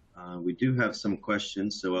 We do have some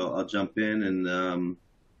questions, so I'll jump in, and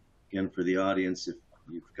again, for the audience, if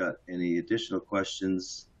you've got any additional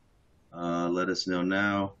questions, let us know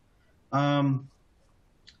now.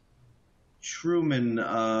 Truman,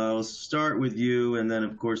 I'll start with you, and then,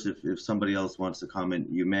 of course, if somebody else wants to comment,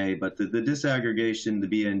 you may. But the disaggregation, the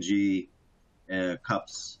BNG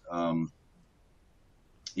cups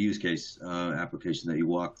use case application that you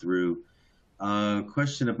walked through,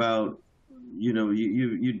 question about, you know,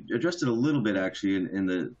 you addressed it a little bit, actually, in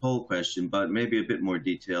the poll question, but maybe a bit more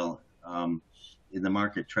detail in the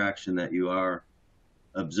market traction that you are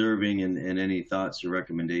observing, and any thoughts or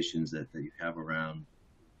recommendations that you have around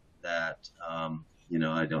that. You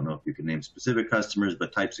know, I don't know if you can name specific customers,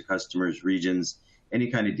 but types of customers, regions, any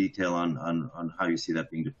kind of detail on how you see that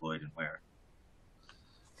being deployed and where.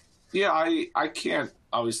 Yeah, I can't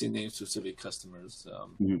obviously name specific customers,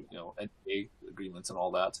 you know, NDA agreements and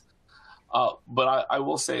all that. But I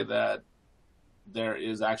will say that there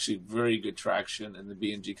is actually very good traction in the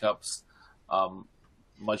BNG cups.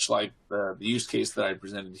 Much like the use case that I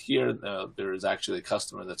presented here, there is actually a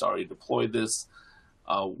customer that's already deployed this.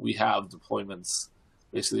 We have deployments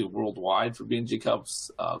basically worldwide for BNG cups.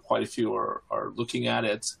 Quite a few are looking at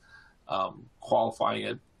it, qualifying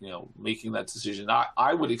it, you know, making that decision.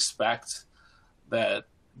 I would expect that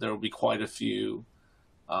there will be quite a few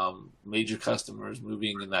major customers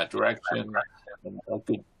moving in that direction, and a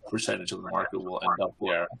good percentage of the market will end up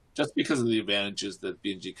there just because of the advantages that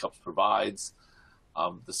BNG cups provides,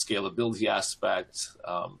 the scalability aspect,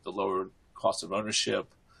 the lower cost of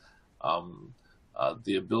ownership,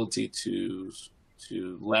 the ability to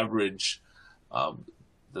leverage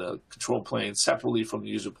the control plane separately from the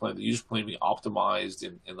user plane being optimized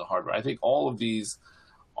in the hardware. I think all of these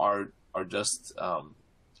are just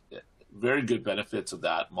very good benefits of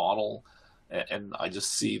that model, and I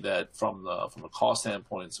just see that from a cost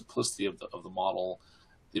standpoint, simplicity of the model,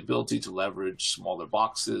 the ability to leverage smaller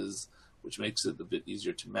boxes, which makes it a bit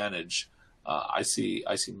easier to manage. I see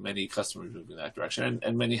many customers moving in that direction,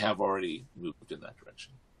 and many have already moved in that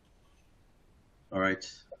direction. All right.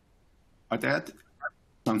 I'd add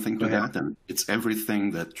something to that, and it's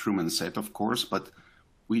everything that Truman said, of course, but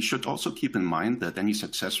we should also keep in mind that any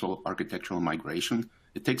successful architectural migration,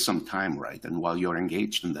 it takes some time, right? And while you're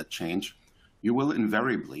engaged in that change, you will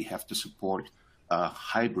invariably have to support a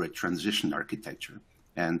hybrid transition architecture.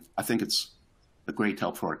 And I think it's a great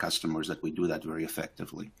help for our customers that we do that very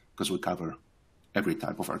effectively, because we cover every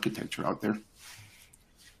type of architecture out there.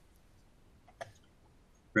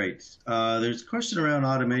 Great. There's a question around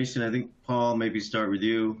automation. I think, Paul, maybe start with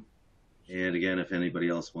you. And again, if anybody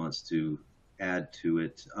else wants to add to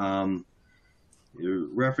it. It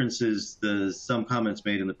references some comments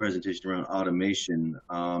made in the presentation around automation,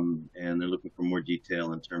 and they're looking for more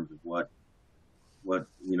detail in terms of what are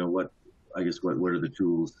the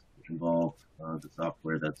tools involved, the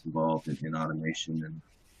software that's involved in automation,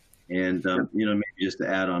 and maybe just to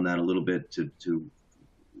add on that a little bit to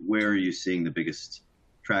where are you seeing the biggest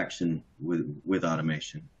traction with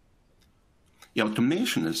automation? Yeah,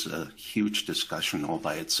 automation is a huge discussion all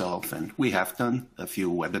by itself, and we have done a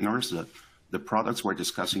few webinars. The products we're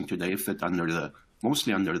discussing today fit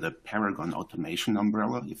mostly under the Paragon automation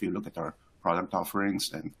umbrella, if you look at our product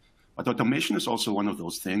offerings. But automation is also one of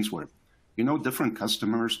those things where, different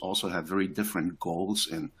customers also have very different goals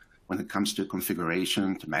when it comes to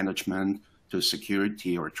configuration, to management, to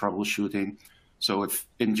security or troubleshooting. So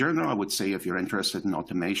in general, I would say if you're interested in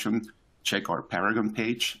automation, check our Paragon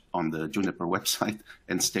page on the Juniper website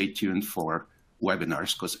and stay tuned for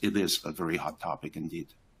webinars because it is a very hot topic indeed.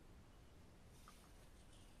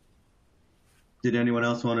 Did anyone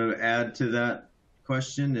else want to add to that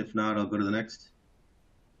question? If not, I'll go to the next.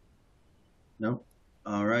 No?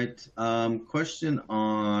 All right. Question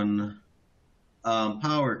on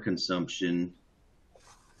power consumption.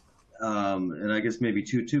 And I guess maybe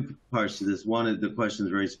two parts to this. One, the question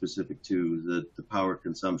is very specific to the power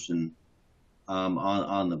consumption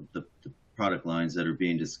on the product lines that are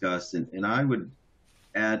being discussed. And I would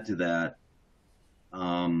add to that,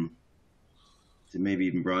 to maybe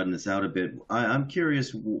even broaden this out a bit, I'm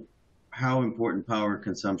curious how important power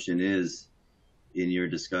consumption is in your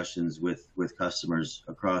discussions with customers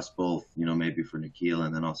across both, maybe for Nikhil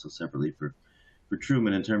and then also separately for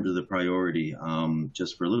Truman in terms of the priority.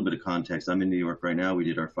 Just for a little bit of context, I'm in New York right now. We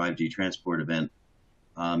did our 5G transport event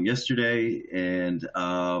yesterday, and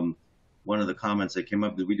one of the comments that came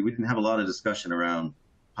up, we didn't have a lot of discussion around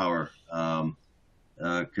power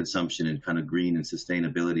consumption and kind of green and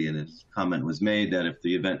sustainability. And a comment was made that if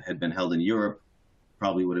the event had been held in Europe,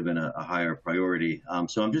 probably would have been a higher priority.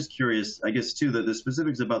 So I'm just curious, I guess, too, the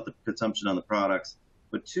specifics about the consumption on the products,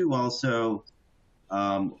 but two, also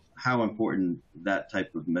how important that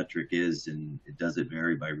type of metric is, and does it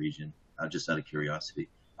vary by region? Just out of curiosity.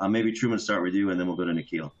 Maybe Truman, start with you, and then we'll go to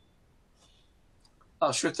Nikhil.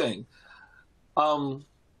 Oh, sure thing. To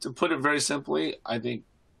put it very simply, I think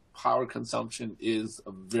power consumption is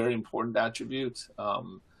a very important attribute.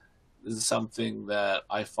 This is something that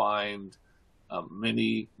I find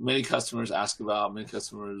many customers ask about. Many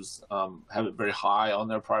customers have it very high on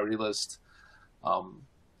their priority list, and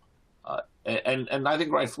I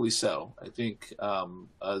think rightfully so. I think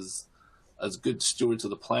as good stewards of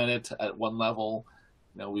the planet at one level,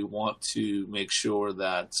 we want to make sure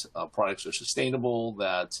that products are sustainable,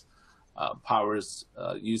 that power is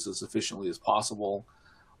used as efficiently as possible.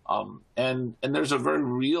 And there's a very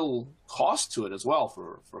real cost to it as well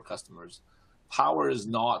for customers. Power is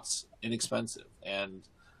not inexpensive, and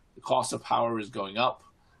the cost of power is going up.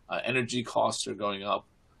 Energy costs are going up.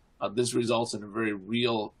 This results in a very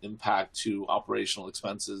real impact to operational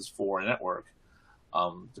expenses for a network.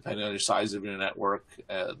 Depending on the size of your network,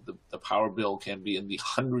 the power bill can be in the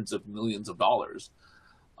hundreds of millions of dollars.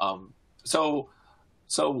 So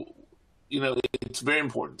it's very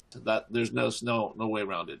important that there's no way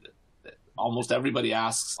around it. Almost everybody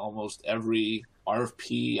asks, almost every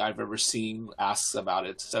RFP I've ever seen asks about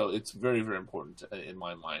it. So it's very, very important in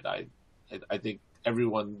my mind. I think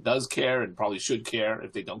everyone does care and probably should care.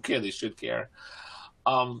 If they don't care, they should care.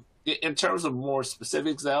 In terms of more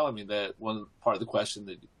specifics, though, I mean, that one part of the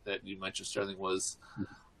question that you mentioned, Sterling, was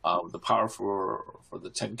the power for the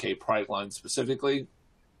 10K product line specifically.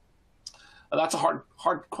 That's a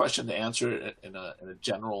hard question to answer in a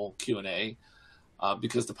general Q&A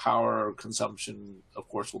because the power consumption, of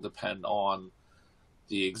course, will depend on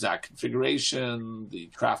the exact configuration, the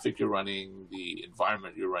traffic you're running, the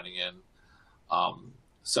environment you're running in.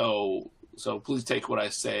 So please take what I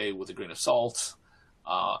say with a grain of salt,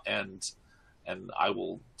 and I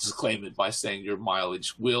will disclaim it by saying your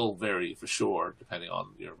mileage will vary for sure depending on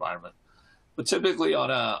your environment. But typically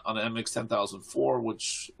on an MX10004,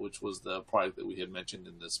 which was the product that we had mentioned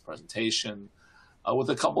in this presentation, with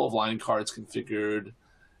a couple of line cards configured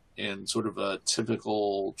in sort of a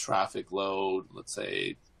typical traffic load, let's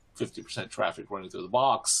say 50% traffic running through the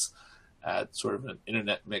box at sort of an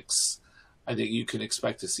internet mix, I think you can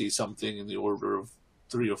expect to see something in the order of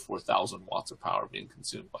 3,000 or 4,000 watts of power being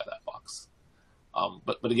consumed by that box.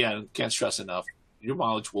 But again, can't stress enough, your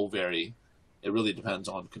mileage will vary. It really depends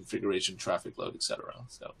on configuration, traffic load, etc.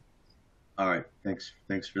 So, All right, thanks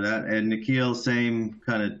for that. And Nikhil, same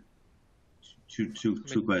kind of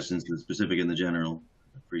two questions, the specific and the general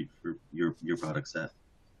for your product set.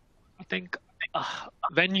 I think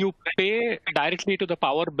when you pay directly to the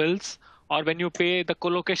power bills or when you pay the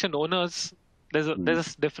colocation owners, there's a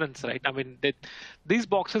difference, right? I mean, these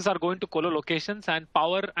boxes are going to colo-locations, and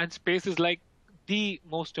power and space is like the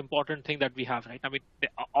most important thing that we have, right? I mean,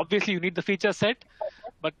 obviously you need the feature set,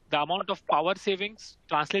 but the amount of power savings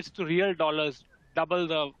translates to real dollars, double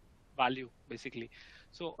the value, basically.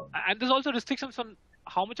 So, and there's also restrictions on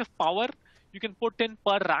how much of power you can put in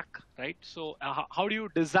per rack, right? So how do you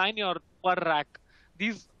design your per rack?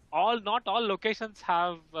 These not all locations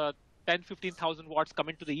have 10, 15,000 watts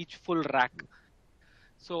coming to each full rack.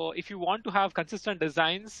 So if you want to have consistent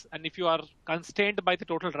designs and if you are constrained by the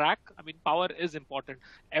total rack, I mean, power is important.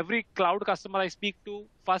 Every cloud customer I speak to,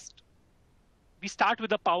 first, we start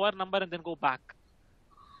with the power number and then go back.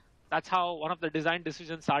 That's how one of the design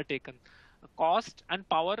decisions are taken. Cost and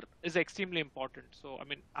power is extremely important. So, I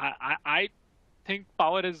mean, I think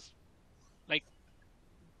power is like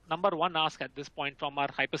number one ask at this point from our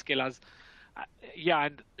hyperscalers. Yeah,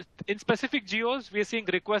 and in specific geos, we are seeing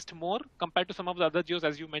request more compared to some of the other geos,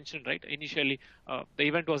 as you mentioned, right? Initially, the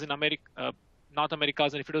event was in America, North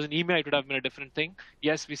Americas, and if it was in EMEA, it would have been a different thing.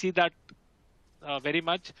 Yes, we see that very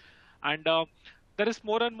much. And there is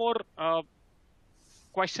more and more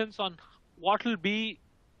questions on what will be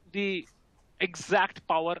the exact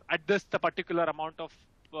power at the particular amount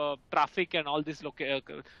of traffic and all this.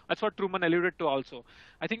 That's what Truman alluded to also.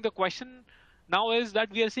 I think the question now is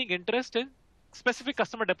that we are seeing interest in specific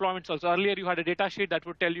customer deployments also. Earlier, you had a data sheet that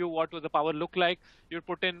would tell you what would the power look like. You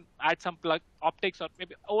would add some plug optics or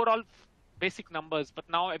maybe overall basic numbers. But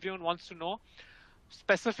now everyone wants to know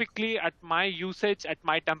specifically at my usage, at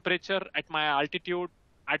my temperature, at my altitude,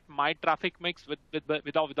 at my traffic mix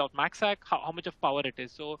without MaxSac, how much of power it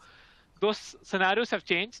is. So those scenarios have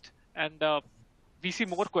changed, and we see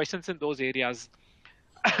more questions in those areas.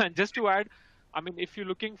 And just to add, I mean, if you're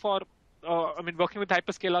looking for, working with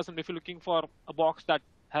hyperscalers, and if you're looking for a box that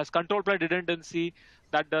has control plane redundancy,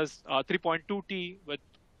 that does 3.2T with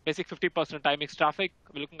basic 50% timings traffic,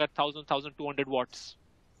 we're looking at 1,200 watts.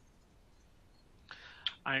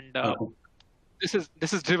 And this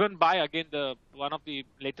is driven by, again, one of the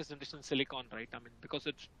latest generation silicon, right? I mean, because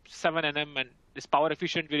it's 7nm and it's power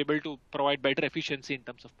efficient, we're able to provide better efficiency in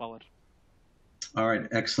terms of power. All right,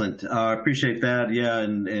 excellent. I appreciate that. Yeah,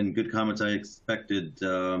 and good comments. I expected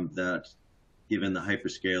that given the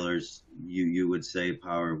hyperscalers, you would say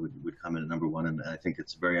power would come in at number one, and I think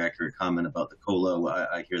it's a very accurate comment about the colo.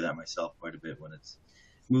 I hear that myself quite a bit when it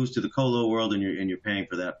moves to the colo world and you're paying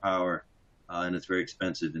for that power. And it's very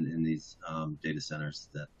expensive in these data centers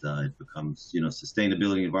that it becomes,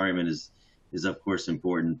 sustainability environment is of course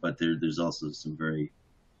important, but there's also some very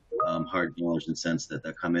hard dollars and cents that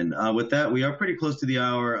come in. With that, we are pretty close to the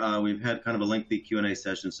hour. We've had kind of a lengthy Q&A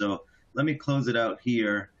session, so let me close it out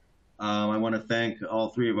here. I want to thank all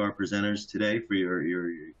three of our presenters today for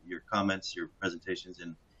your comments, your presentations,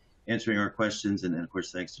 and answering our questions, and of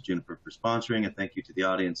course, thanks to Juniper for sponsoring, and thank you to the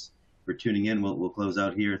audience for tuning in. We'll close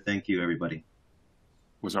out here. Thank you, everybody. It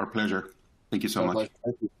was our pleasure. Thank you so much.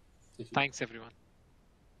 Thanks, everyone.